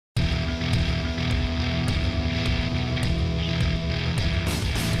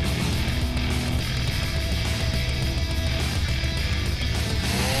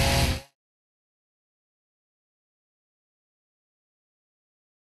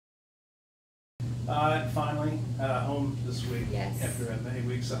Finally, home this week. Yes. After many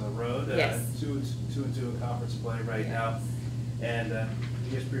weeks on the road. Yes. 2-2 in conference play right now. And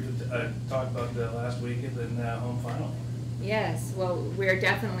just briefly talk about the last weekend and home final. Yes. Well, we're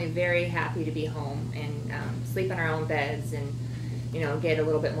definitely very happy to be home and sleep in our own beds and, you know, get a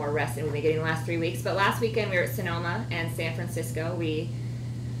little bit more rest than we've been getting the last 3 weeks. But last weekend we were at Sonoma and San Francisco. We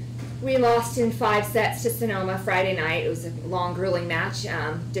lost in 5 sets to Sonoma Friday night. It was a long, grueling match.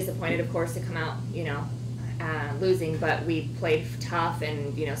 Disappointed, of course, to come out, you know, losing, but we played tough,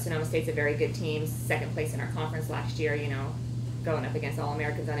 and, you know, Sonoma State's a very good team, second place in our conference last year, you know, going up against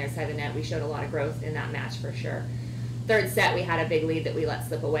All-Americans on their side of the net. We showed a lot of growth in that match for sure. Third set, we had a big lead that we let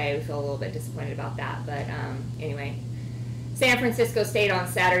slip away. We feel a little bit disappointed about that, but anyway. San Francisco State on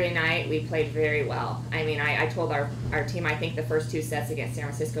Saturday night, we played very well. I mean, I told our team, I think the first 2 sets against San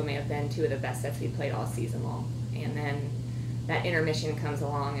Francisco may have been 2 of the best sets we played all season long. And then that intermission comes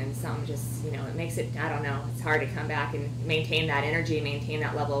along and some just, you know, it makes it, I don't know, it's hard to come back and maintain that energy, maintain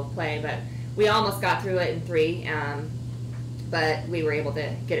that level of play. But we almost got through it in 3, but we were able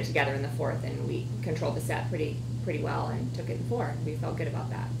to get it together in the 4th, and we controlled the set pretty well and took it in 4. We felt good about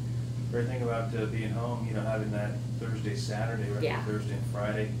that. Great thing about being home, you know, having that Thursday, Saturday, right? Yeah. Thursday and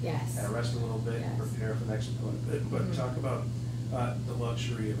Friday. Yes. And rest a little bit, Yes. prepare for the next opponent. But talk about the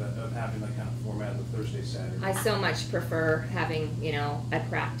luxury of having that kind of format of Thursday, Saturday. I so much prefer having, you know, a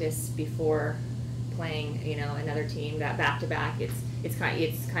practice before playing, you know, another team. That back-to-back, it's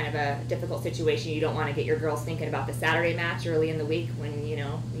kind of a difficult situation. You don't want to get your girls thinking about the Saturday match early in the week when, you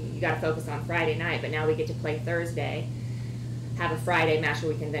know, you got to focus on Friday night. But now we get to play Thursday, have a Friday match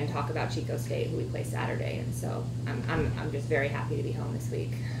where we can then talk about Chico State, who we play Saturday, and so I'm just very happy to be home this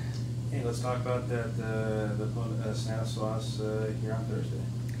week. Hey, let's talk about that the opponent Stanislaus here on Thursday.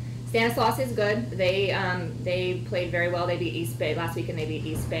 Stanislaus is good. They played very well. They beat East Bay last week, and they beat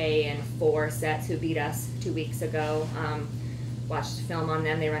East Bay in 4 sets, who beat us 2 weeks ago. Watched film on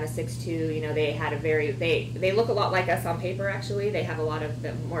them. They run a 6-2. You know, they had a they look a lot like us on paper. Actually, they have a lot of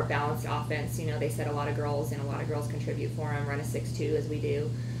the more balanced offense. You know, they set a lot of girls, and a lot of girls contribute for them. Run a 6-2 as we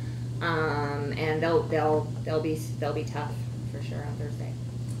do, and they'll be tough for sure on Thursday.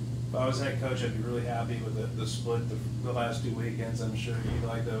 If I was head coach, I'd be really happy with the split the last 2 weekends. I'm sure you'd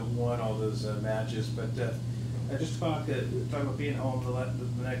like to have won all those matches, but just talk about being home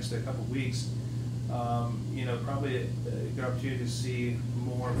the next couple weeks. You know, probably a good opportunity to see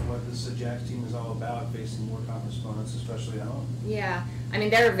more of what this Jacks team is all about, facing more conference opponents, especially at home. Yeah, I mean,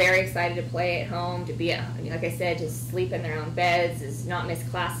 they're very excited to play at home, to be at, like I said, to sleep in their own beds, is not miss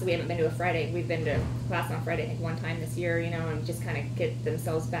class. We haven't been to a Friday. We've been to class on Friday, I think, 1 time this year, you know, and just kind of get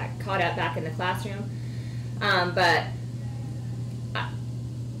themselves caught up back in the classroom. But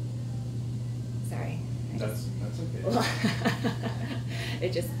sorry. That's okay.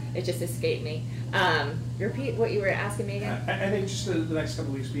 It just escaped me. Repeat what you were asking me again. I think just the next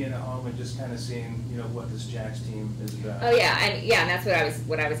couple of weeks being at home and just kind of seeing, you know, what this Jacks team is about. Oh yeah, and that's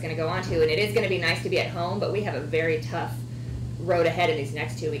what I was going to go on to, and it is going to be nice to be at home, but we have a very tough road ahead in these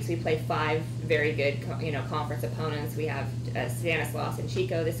next 2 weeks. We play 5 very good, you know, conference opponents. We have Stanislaus and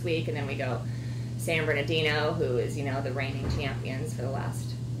Chico this week, and then we go San Bernardino, who is, you know, the reigning champions for the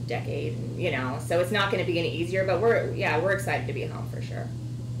last decade, you know, so it's not going to be any easier, but we're excited to be at home for sure.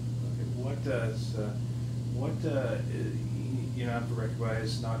 Okay, you know, after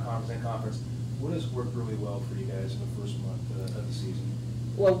recognize non-conference and conference, what has worked really well for you guys in the first month of the season?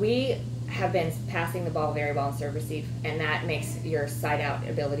 Well, we have been passing the ball very well in serve receive, and that makes your side out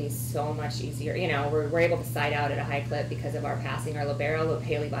abilities so much easier. You know, we're able to side out at a high clip because of our passing. Our libero,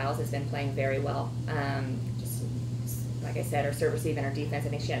 Haley Biles, has been playing very well. Like I said, our serve receive and our defense, I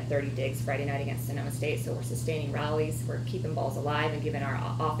think she had 30 digs Friday night against Sonoma State, so we're sustaining rallies, we're keeping balls alive and giving our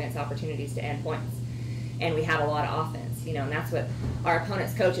offense opportunities to end points. And we have a lot of offense, you know, and that's what our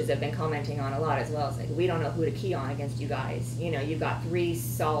opponents' coaches have been commenting on a lot as well. It's like, we don't know who to key on against you guys. You know, you've got 3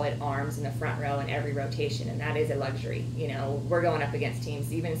 solid arms in the front row in every rotation, and that is a luxury. You know, we're going up against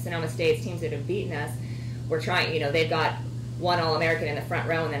teams, even Sonoma State's teams that have beaten us, we're trying, you know, they've got 1 All-American in the front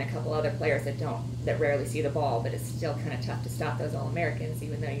row and then a couple other players that rarely see the ball, but it's still kind of tough to stop those All-Americans,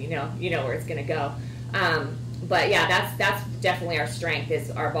 even though you know where it's going to go. But yeah, that's definitely our strength,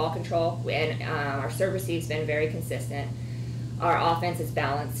 is our ball control, and our serve receive's been very consistent. Our offense is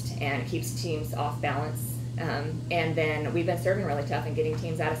balanced and keeps teams off balance, and then we've been serving really tough and getting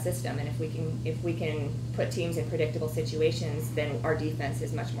teams out of system. And if we can put teams in predictable situations, then our defense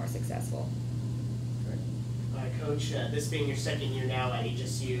is much more successful. Coach, this being your 2nd year now at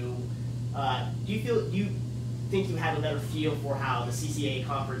HSU, do you think you have a better feel for how the CCA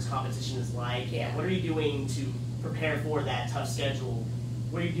conference competition is like? Yeah. What are you doing to prepare for that tough schedule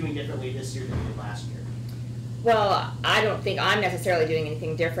what are you doing differently this year than you did last year? Well, I don't think I'm necessarily doing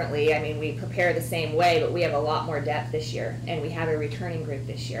anything differently. I mean, we prepare the same way, but we have a lot more depth this year, and we have a returning group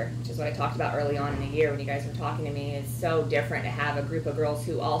this year, which is what I talked about early on in the year when you guys were talking to me. It's so different to have a group of girls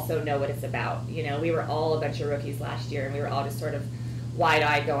who also know what it's about. You know, we were all a bunch of rookies last year, and we were all just sort of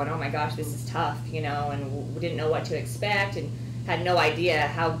wide-eyed going, oh my gosh, this is tough, you know, and we didn't know what to expect and had no idea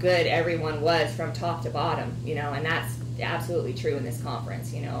how good everyone was from top to bottom, you know, and that's absolutely true in this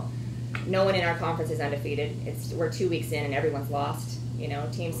conference, you know. No one in our conference is undefeated. We're 2 weeks in and everyone's lost. You know,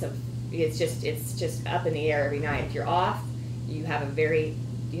 teams have it's just up in the air every night. If you're off, you have a very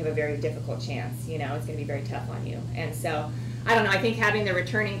difficult chance. You know, it's going to be very tough on you. And so, I don't know. I think having the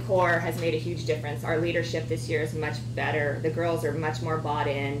returning core has made a huge difference. Our leadership this year is much better. The girls are much more bought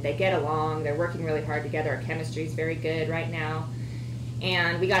in. They get along. They're working really hard together. Our chemistry is very good right now.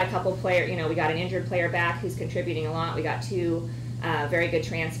 And we got a couple players. You know, we got an injured player back who's contributing a lot. We got two very good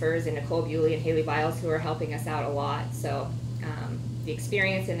transfers in Nicole Bewley and Haley Biles who are helping us out a lot. So the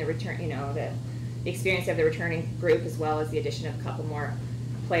experience and the return, you know, the experience of the returning group as well as the addition of a couple more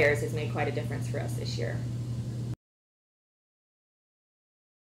players has made quite a difference for us this year.